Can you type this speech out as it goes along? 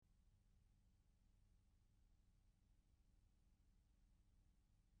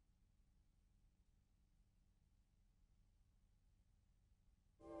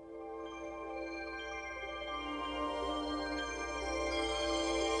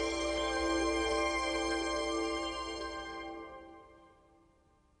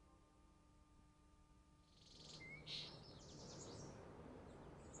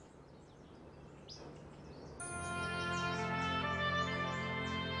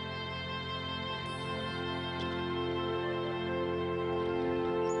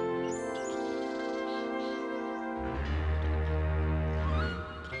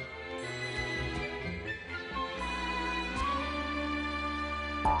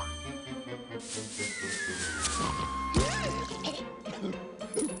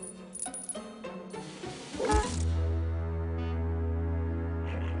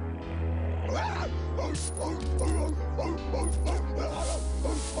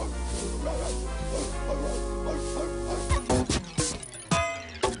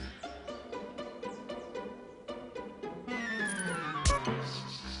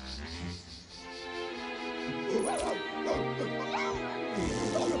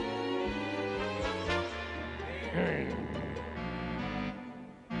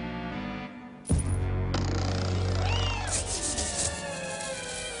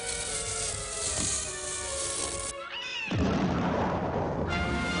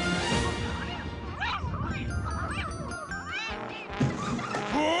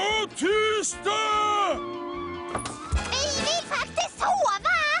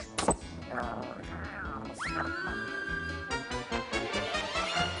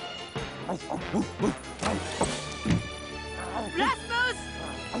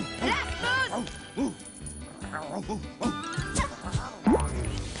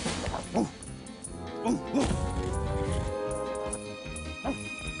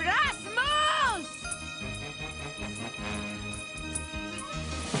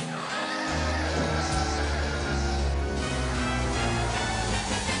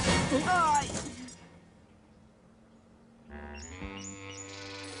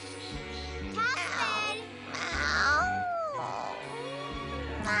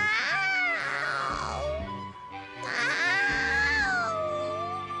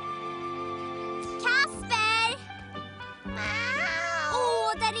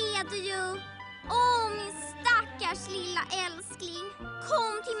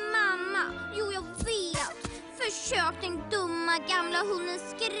Försök den dumma gamla hunden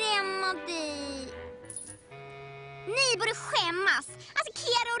skrämma dig. Ni borde skämmas.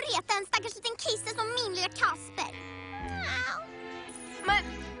 Attackera och reta en stackars liten kisse som min lilla Kasper.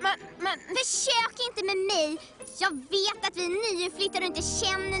 Men försök inte med mig. Jag vet att vi är nyinflyttade och inte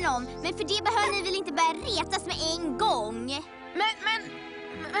känner någon. Men för det behöver ni väl inte börja retas med en gång. Men...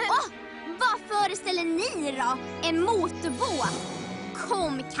 vad föreställer ni då? En motorbåt?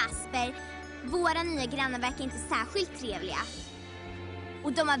 Kom Kasper. Våra nya grannar verkar inte särskilt trevliga.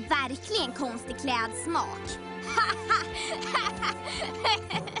 Och de har verkligen konstig klädsmak.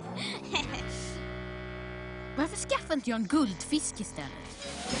 Varför skaffar inte jag en guldfisk istället?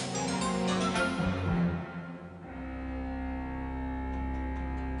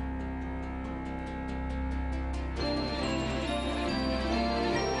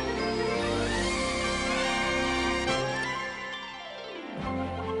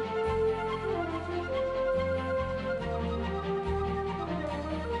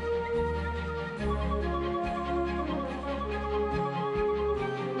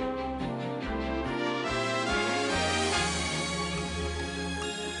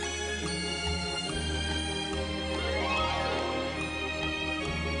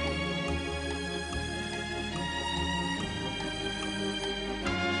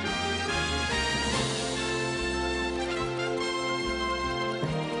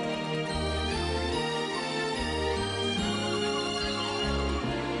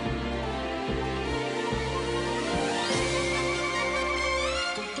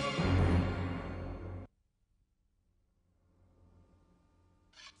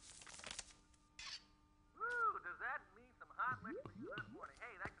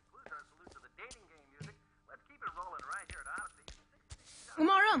 God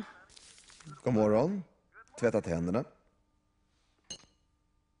morgon. God morgon. Tvätta tänderna.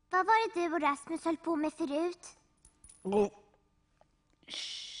 Vad var det du och Rasmus höll på med förut?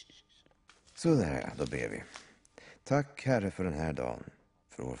 Så där, då ber vi. Tack Herre för den här dagen.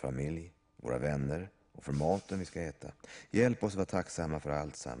 För vår familj, våra vänner och för maten vi ska äta. Hjälp oss vara tacksamma för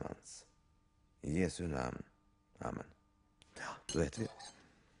allt sammans. I Jesu namn. Amen. Ja, då vet vi.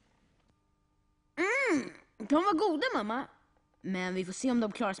 De var goda, mamma. Men vi får se om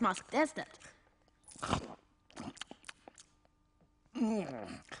de klarar smasktestet.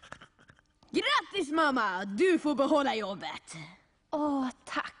 Grattis, mamma! Du får behålla jobbet.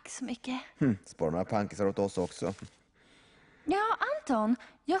 Tack så mycket. Spara några pankisar åt oss också. Ja, Anton,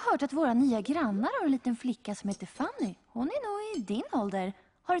 jag har hört att våra nya grannar har en liten flicka som heter Fanny. Hon är nog i din ålder.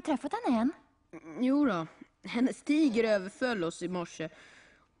 Har du träffat henne än? Jo då, hennes tiger överföll oss i morse.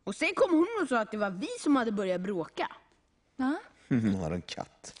 Och sen kom hon och sa att det var vi som hade börjat bråka. Ja? Hon har en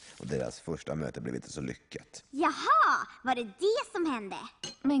katt och deras första möte blev inte så lyckat. Jaha, var det det som hände?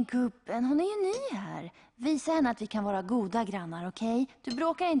 Men gubben, hon är ju ny här. Visa henne att vi kan vara goda grannar, okej? Du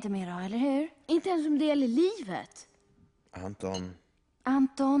bråkar inte mer då, eller hur? Inte ens om det gäller livet. Anton,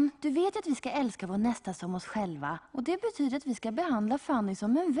 Anton, du vet att vi ska älska vår nästa som oss själva. Och det betyder att vi ska behandla Fanny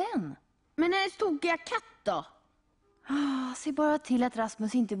som en vän. Men hennes tokiga katt då? Se bara till att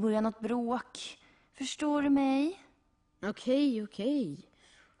Rasmus inte börjar något bråk. Förstår du mig? Okej.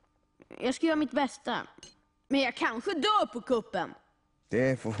 Jag ska göra mitt bästa. Men jag kanske dör på kuppen.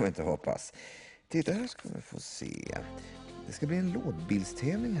 Det får vi inte hoppas. Titta, här ska vi få se. Det ska bli en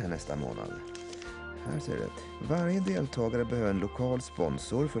lådbilstävling här nästa månad. Här ser du. Varje deltagare behöver en lokal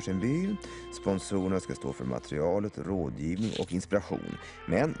sponsor för sin bil. Sponsorerna ska stå för materialet, rådgivning och inspiration.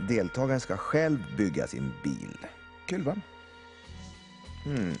 Men deltagaren ska själv bygga sin bil. Kul, va?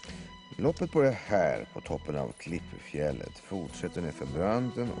 Loppet börjar här på toppen av klippfjället. Fortsätter ner för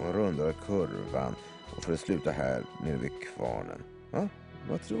branten och rundar kurvan. Och för att sluta här nere vid kvarnen. Ja,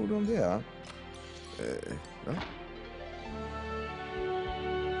 vad tror du om det? Ja?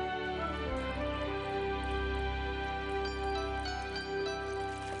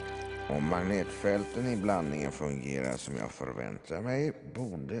 Om magnetfälten i blandningen fungerar som jag förväntar mig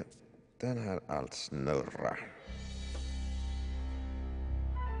borde den här allt snurra.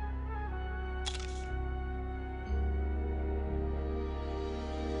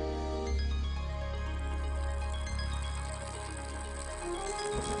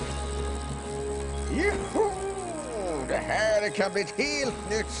 Joho! Det här kan bli ett helt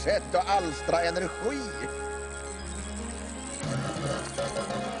nytt sätt att alstra energi.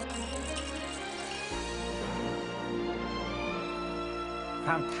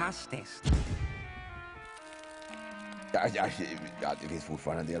 Fantastiskt. Ja, det finns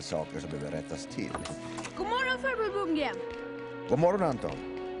fortfarande en del saker som behöver rättas till. God morgon, farbror Bumgren. God morgon, Anton.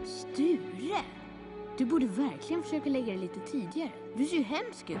 Sture, du borde verkligen försöka lägga dig lite tidigare. Du ser ju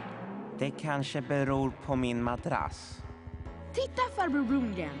hemsk ut. Det kanske beror på min madrass. Titta, farbror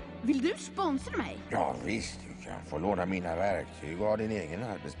Blomgren. Vill du sponsra mig? Ja, visst. Du kan få låna mina verktyg och ha din egen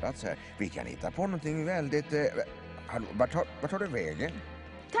arbetsplats här. Vi kan hitta på någonting väldigt... Vart tar du vägen?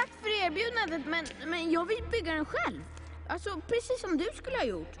 Tack för erbjudandet, men jag vill bygga den själv. Alltså, precis som du skulle ha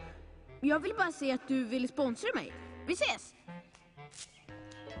gjort. Jag vill bara se att du vill sponsra mig. Vi ses!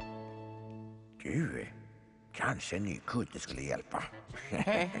 Du, kanske en ny kudde skulle hjälpa.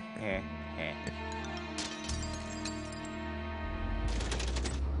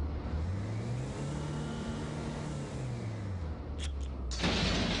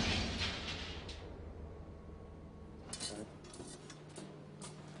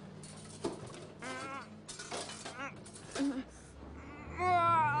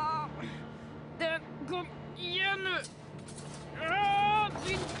 Kom igen nu!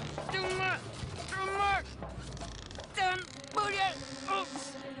 Din dumma! Den börjar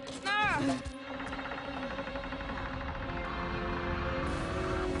öppna!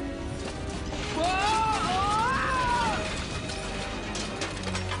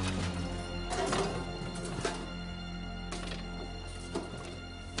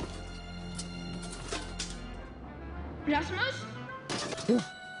 Rasmus?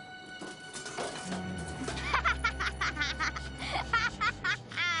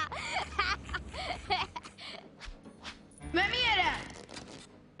 Vem är det?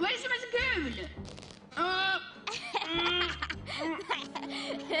 Vad är det som är så kul?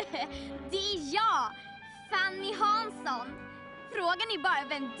 Det är jag, Fanny Hansson. Frågan är bara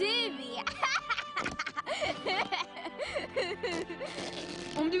vem du är.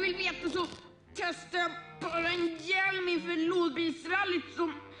 Om du vill veta så testar jag bara en hjälm inför lådbilsrallyt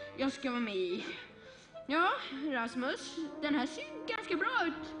som jag ska vara med i. Ja, Rasmus, den här ser ganska bra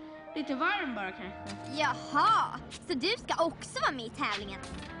ut. Lite varm bara kanske. Jaha, så du ska också vara med i tävlingen?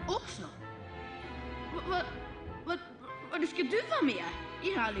 Också? Vad ska du vara med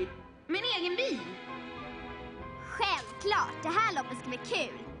i rallyt? Med en egen bil? Självklart, det här loppet ska bli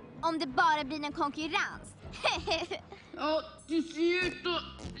kul. Om det bara blir en konkurrens. Ja, det ser ut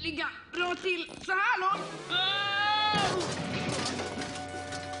att ligga bra till så här långt.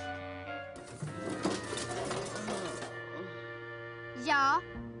 Ja,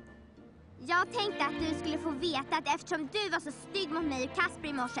 jag tänkte att du skulle få veta att eftersom du var så stygg mot mig och Kasper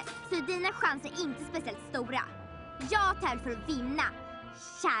i morse så är dina chanser inte speciellt stora. Jag tävlar för att vinna,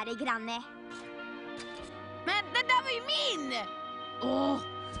 käre granne. Men det där var ju min!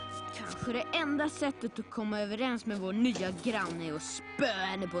 Kanske det enda sättet att komma överens med vår nya granne är att spöa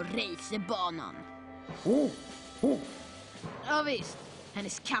henne på racerbanan. Ja visst,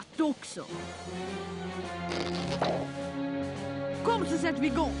 hennes katt också. Kom så sätter vi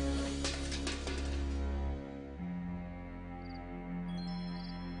igång.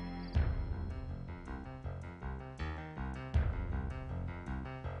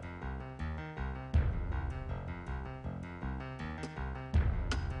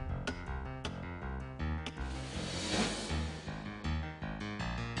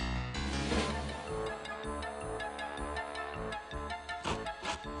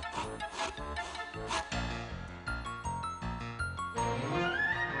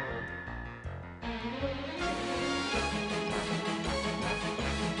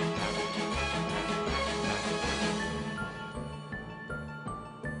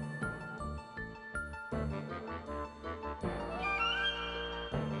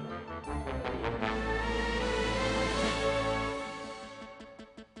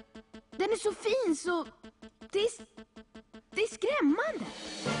 Den är så fin så... Det är skrämmande.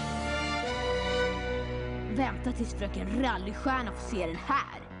 Vänta tills fröken Rallystjärna får se den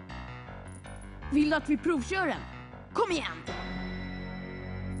här. Vill du att vi provkör den? Kom igen!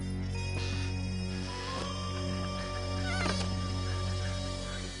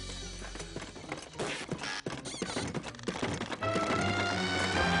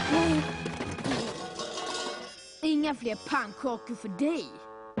 Inga fler pannkakor för dig.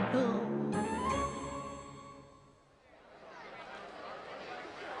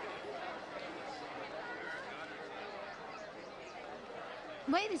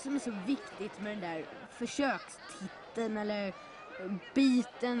 Vad är det som är så viktigt med den där försökstiteln eller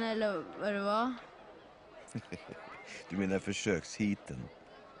biten eller vad det var? Du menar försökshiten?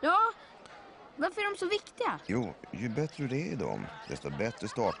 Ja, varför är de så viktiga? Jo, ju bättre du är i dem, desto bättre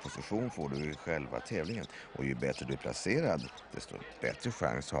startposition får du i själva tävlingen. Och ju bättre du är placerad, desto bättre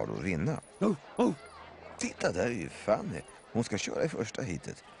chans har du att vinna. Titta, där är ju Fanny. Hon ska köra i första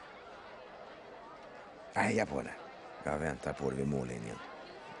hitet. Heja på henne. Jag väntar på dig vid mållinjen.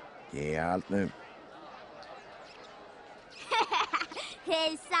 Ge allt nu.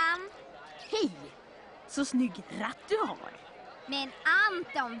 Hejsan! Hej! Så snygg ratt du har. Men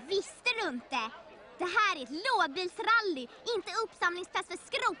Anton, visste du inte? Det här är ett lådbilsrally, inte uppsamlingsplats för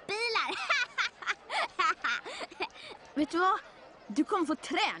skrotbilar. Vet du vad? Du kommer få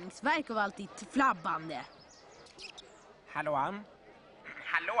träningsverk av allt ditt flabbande. Hallå?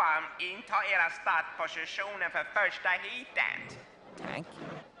 Hallå, inta era startpositioner för första heatet. Tack.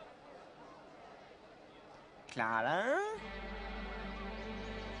 Klara?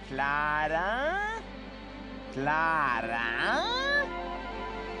 Klara? Klara?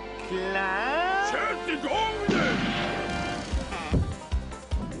 Klara? Sätt igång nu!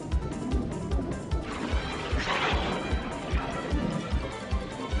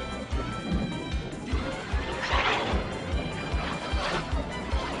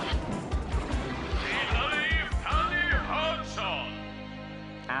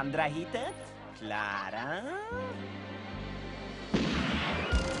 Andra hitet. Klara?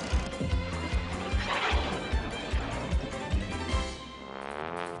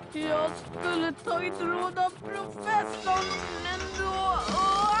 Jag skulle tagit råd av professorn ändå.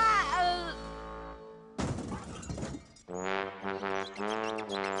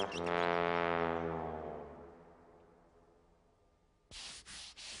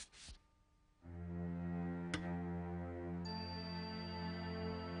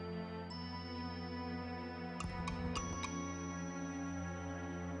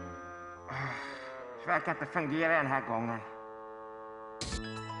 Verkar inte fungera den här gången.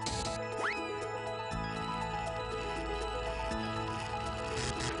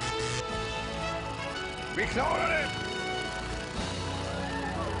 Vi klarar det!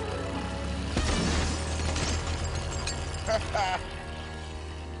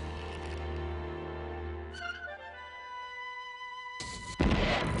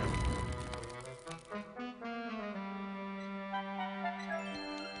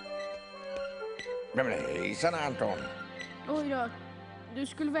 Men hejsan, Anton. Oj då, du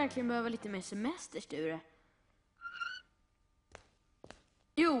skulle verkligen behöva lite mer semester, Sture.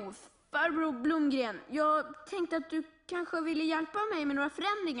 Jo, farbror Blomgren, jag tänkte att du kanske ville hjälpa mig med några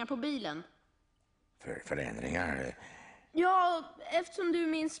förändringar på bilen. Förändringar? Ja, eftersom du är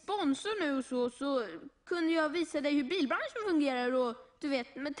min sponsor nu och så kunde jag visa dig hur bilbranschen fungerar och du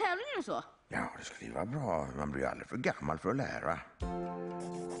vet, med tävlingar och så. Ja, det skulle ju vara bra. Man blir ju aldrig för gammal för att lära.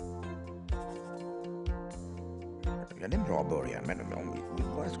 Ja, det är en bra början, men om vi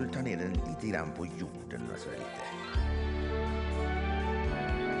bara skulle ta ner den lite grann på jorden. Så lite.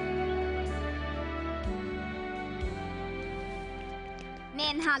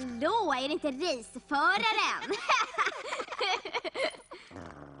 Men hallå, är det inte racerföraren?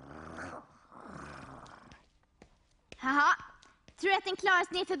 Jaha, tror du att den klarar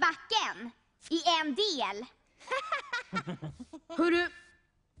sig ner för backen? I en del? Hörru,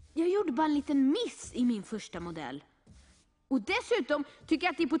 jag gjorde bara en liten miss i min första modell. Och dessutom tycker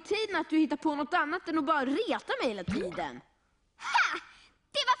jag att det är på tiden att du hittar på något annat än att bara reta mig hela tiden. Ha!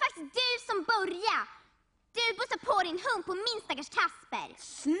 Det var faktiskt du som började! Du bussar på din hund på min stackars Kasper.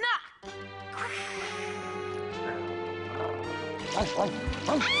 Snack!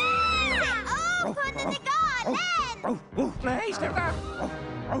 Hunden är galen! Nej, sluta!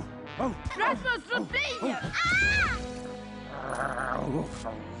 Rasmus, låt bli!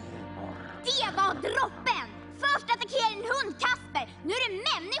 Det var droppen! Först attackerar en hund Kasper. Nu är det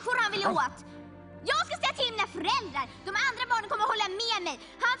människor han vill åt. Jag ska säga till mina föräldrar. De andra barnen kommer hålla med mig.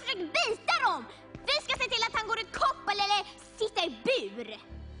 Han försöker bita dem. Vi ska se till att han går i koppel eller sitter i bur.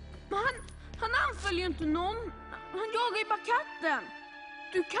 Men ju inte någon. Han jagar ju bara katten.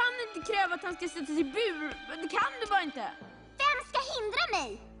 Du kan inte kräva att han ska sättas i bur. Det kan du bara inte. Vem ska hindra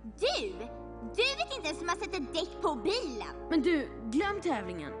mig? Du! Du vet inte ens hur man sätter däck på bilen. Men du, glöm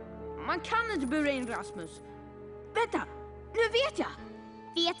tävlingen. Man kan inte bura in Rasmus. Vänta, nu vet jag.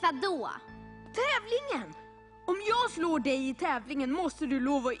 Vet vad då? Tävlingen! Om jag slår dig i tävlingen måste du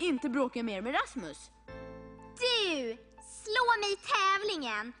lova att inte bråka mer med Rasmus. Du! Slå mig i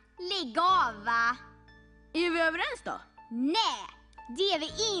tävlingen. Lägg av, va? Är vi överens då? Nej, det är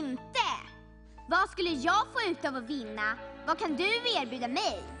vi inte. Vad skulle jag få ut av att vinna? Vad kan du erbjuda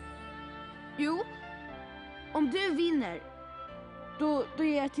mig? Jo, om du vinner, då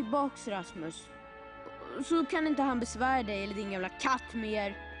ger jag tillbaks Rasmus. Så kan inte han besvära dig eller din jävla katt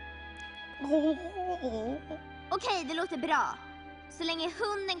mer. Okej, det låter bra. Så länge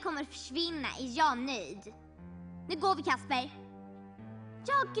hunden kommer försvinna är jag nöjd. Nu går vi, Kasper.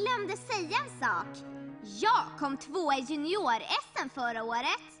 Jag glömde säga en sak. Jag kom 2 i junior-SM förra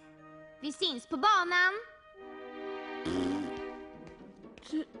året. Vi syns på banan.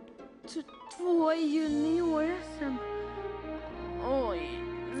 2 i junior-SM. Oj,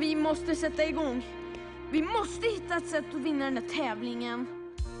 vi måste sätta igång. Vi måste hitta ett sätt att vinna den här tävlingen.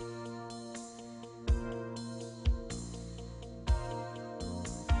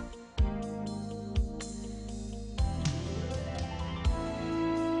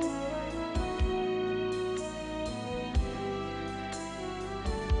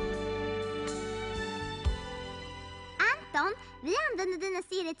 Anton, vi använder dina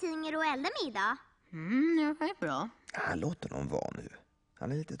serietidningar och eldar med idag. Ja, det är bra. Han låter någon vara nu.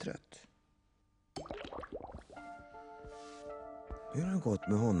 Han är lite trött. Hur har det gått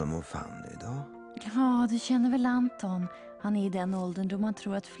med honom och Fanny idag? Ja, du känner väl Anton. Han är i den åldern då man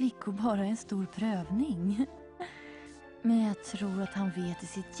tror att flickor bara är en stor prövning. Men jag tror att han vet i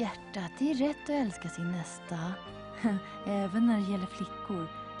sitt hjärta att det är rätt att älska sin nästa. Även när det gäller flickor.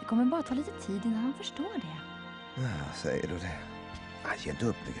 Det kommer bara ta lite tid innan han förstår det. Ja, säger du det? Ge inte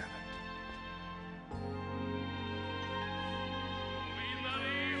upp, grabben.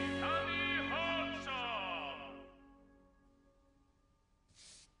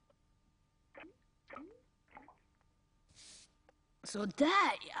 Så där,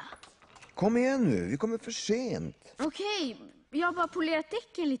 ja. Kom igen nu, vi kommer för sent. Okej, jag har bara polerat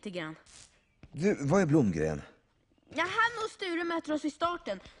däcken lite grann. Du, vad är Blomgren? Ja, han och Sture möter oss i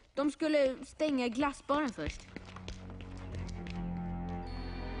starten. De skulle stänga glassbaren först.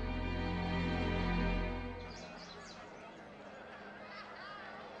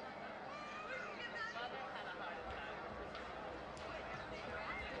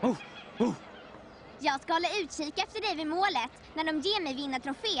 Jag ska hålla utkik efter dig vid målet när de ger mig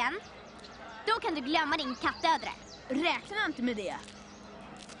vinnartrofén. Då kan du glömma din kattödre. Räknar inte med det.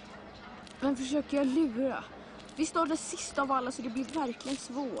 Vem försöker jag lura? Vi startar sist av alla så det blir verkligen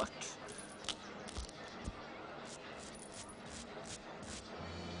svårt.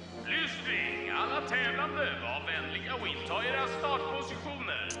 Lyssning! Alla tävlande, var vänliga och inta era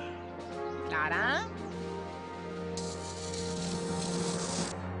startpositioner. Klara?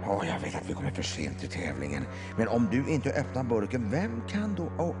 Ja, jag vet att vi kommer för sent till tävlingen. Men om du inte öppnar burken, vem kan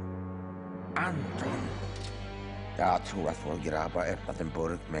då? Anton. Jag tror att vår grabb har öppnat en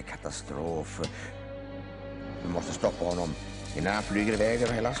burk med katastrof. Vi måste stoppa honom innan han flyger iväg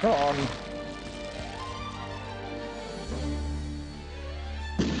över hela stan.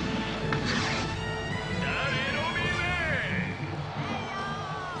 Där är de iväg!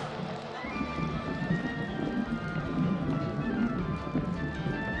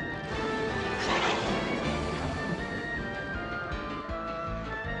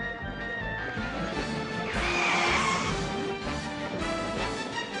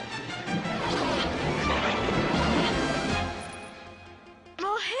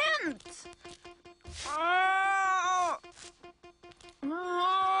 Vad har hänt?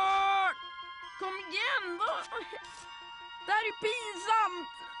 Kom igen då! Det här är pinsamt!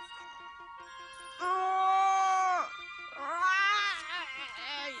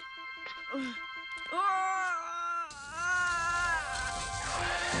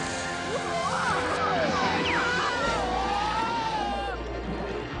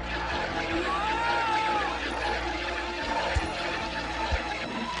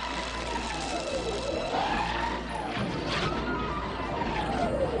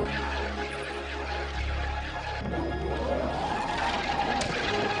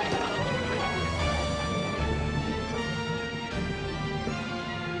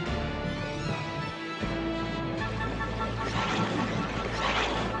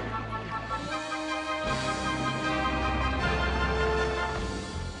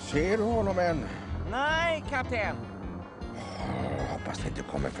 Ser du honom än? Nej, kapten. Hoppas det inte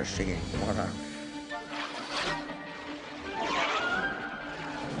kommer för sent bara.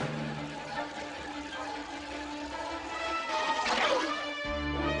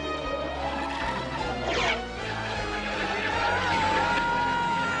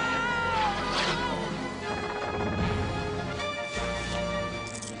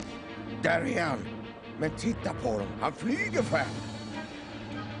 Där är han. Men titta på dem. Han flyger fram.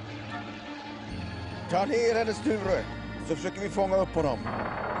 Ta ner henne, Sture. Så försöker vi fånga upp honom.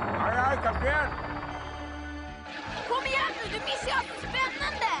 Aj, kapten. Kom igen nu, du missar ju allt så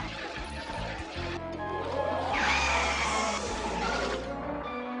spännande!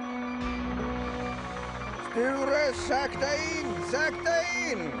 Sture, sakta in! Sakta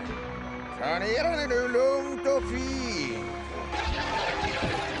in! Ta ner henne nu, lugnt och fint.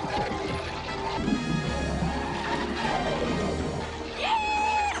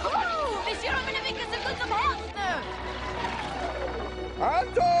 Vi kör om en vilken sekund som helst nu!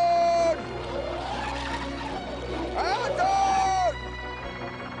 Anton! Anton!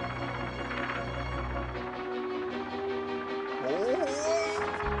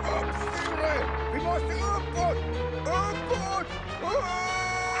 Upp, Sture! Vi måste uppåt!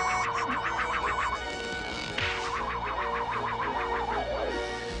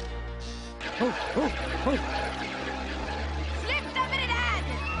 Uppåt! Sluta med det där!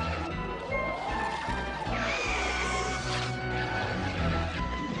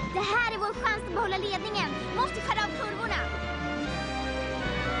 Det här är vår chans att behålla ledningen. Måste skära av kurvorna.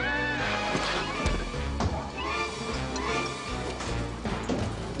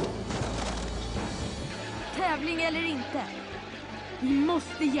 Tävling eller inte. Vi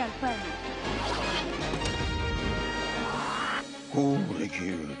måste hjälpa henne. Gode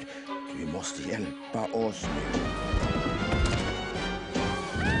Gud, du måste hjälpa oss nu.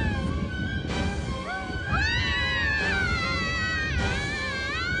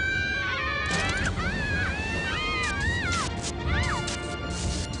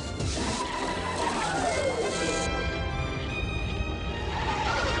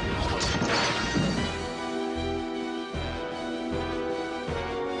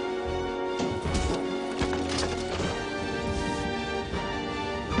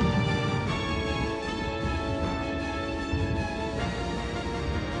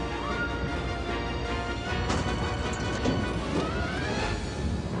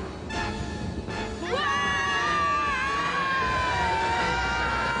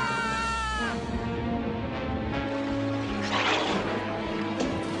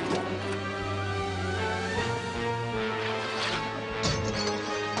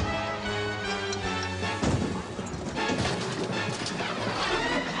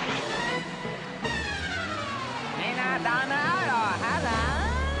 Mina damer och herrar.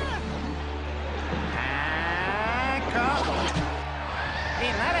 Här kom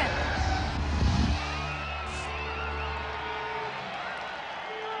vinnaren.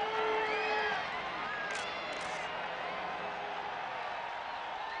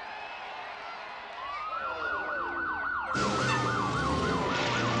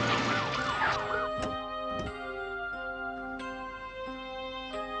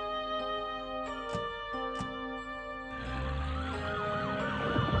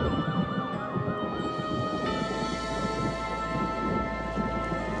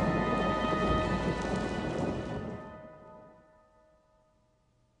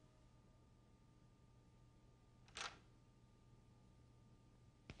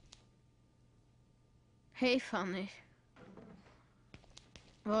 Hej Fanny.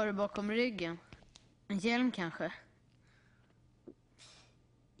 Vad har du bakom ryggen? En hjälm kanske?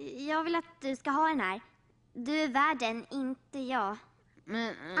 Jag vill att du ska ha den här. Du är värd den, inte jag.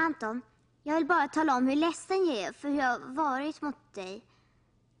 Men... Anton, jag vill bara tala om hur ledsen jag är för hur jag har varit mot dig.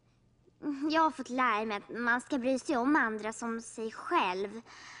 Jag har fått lära mig att man ska bry sig om andra som sig själv.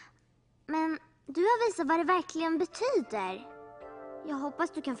 Men du har visat vad det verkligen betyder. Jag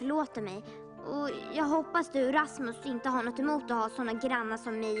hoppas du kan förlåta mig. Och jag hoppas du, Rasmus, inte har något emot att ha såna grannar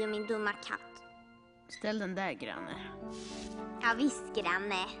som mig och min dumma katt. Ställ den där, granne. Ja, visst,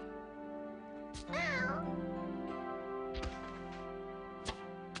 granne.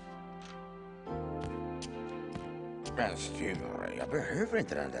 Men Sture, jag behöver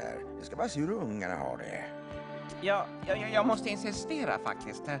inte den där. Jag ska bara se hur ungarna har det. Jag måste insistera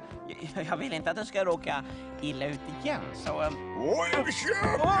faktiskt. Jag vill inte att du ska råka illa ut igen, så... Oj,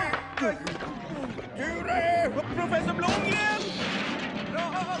 köp! Sture! Professor Blomgren!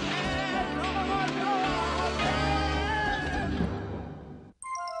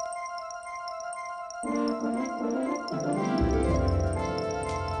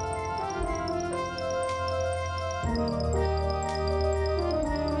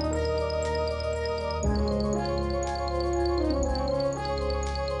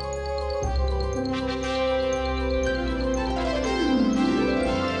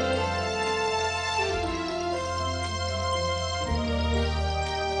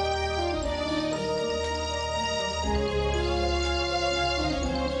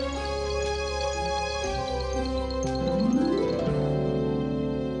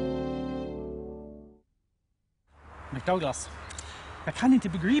 Douglas. Jag kan inte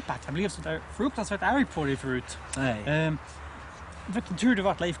begripa att jag blev så där fruktansvärt arg på dig förut. Nej. Vilken tur det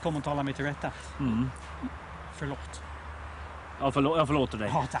var att Leif kom och talade mig till rätta. Förlåt. Ja, jag förlåter dig.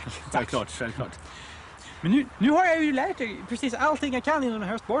 Ja, tack. Självklart. Men nu har jag ju lärt dig precis allting jag kan inom den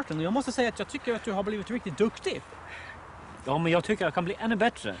här sporten. Och jag måste säga att jag tycker att du har blivit riktigt duktig. Ja, men jag tycker jag kan bli ännu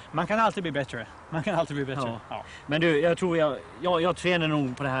bättre. Man kan alltid bli bättre. Ja. Men du, jag tror jag tränar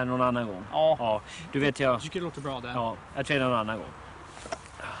nog på det här någon annan gång. Ja. Du vet Jag tycker det låter bra där. Ja, jag tränar någon annan gång.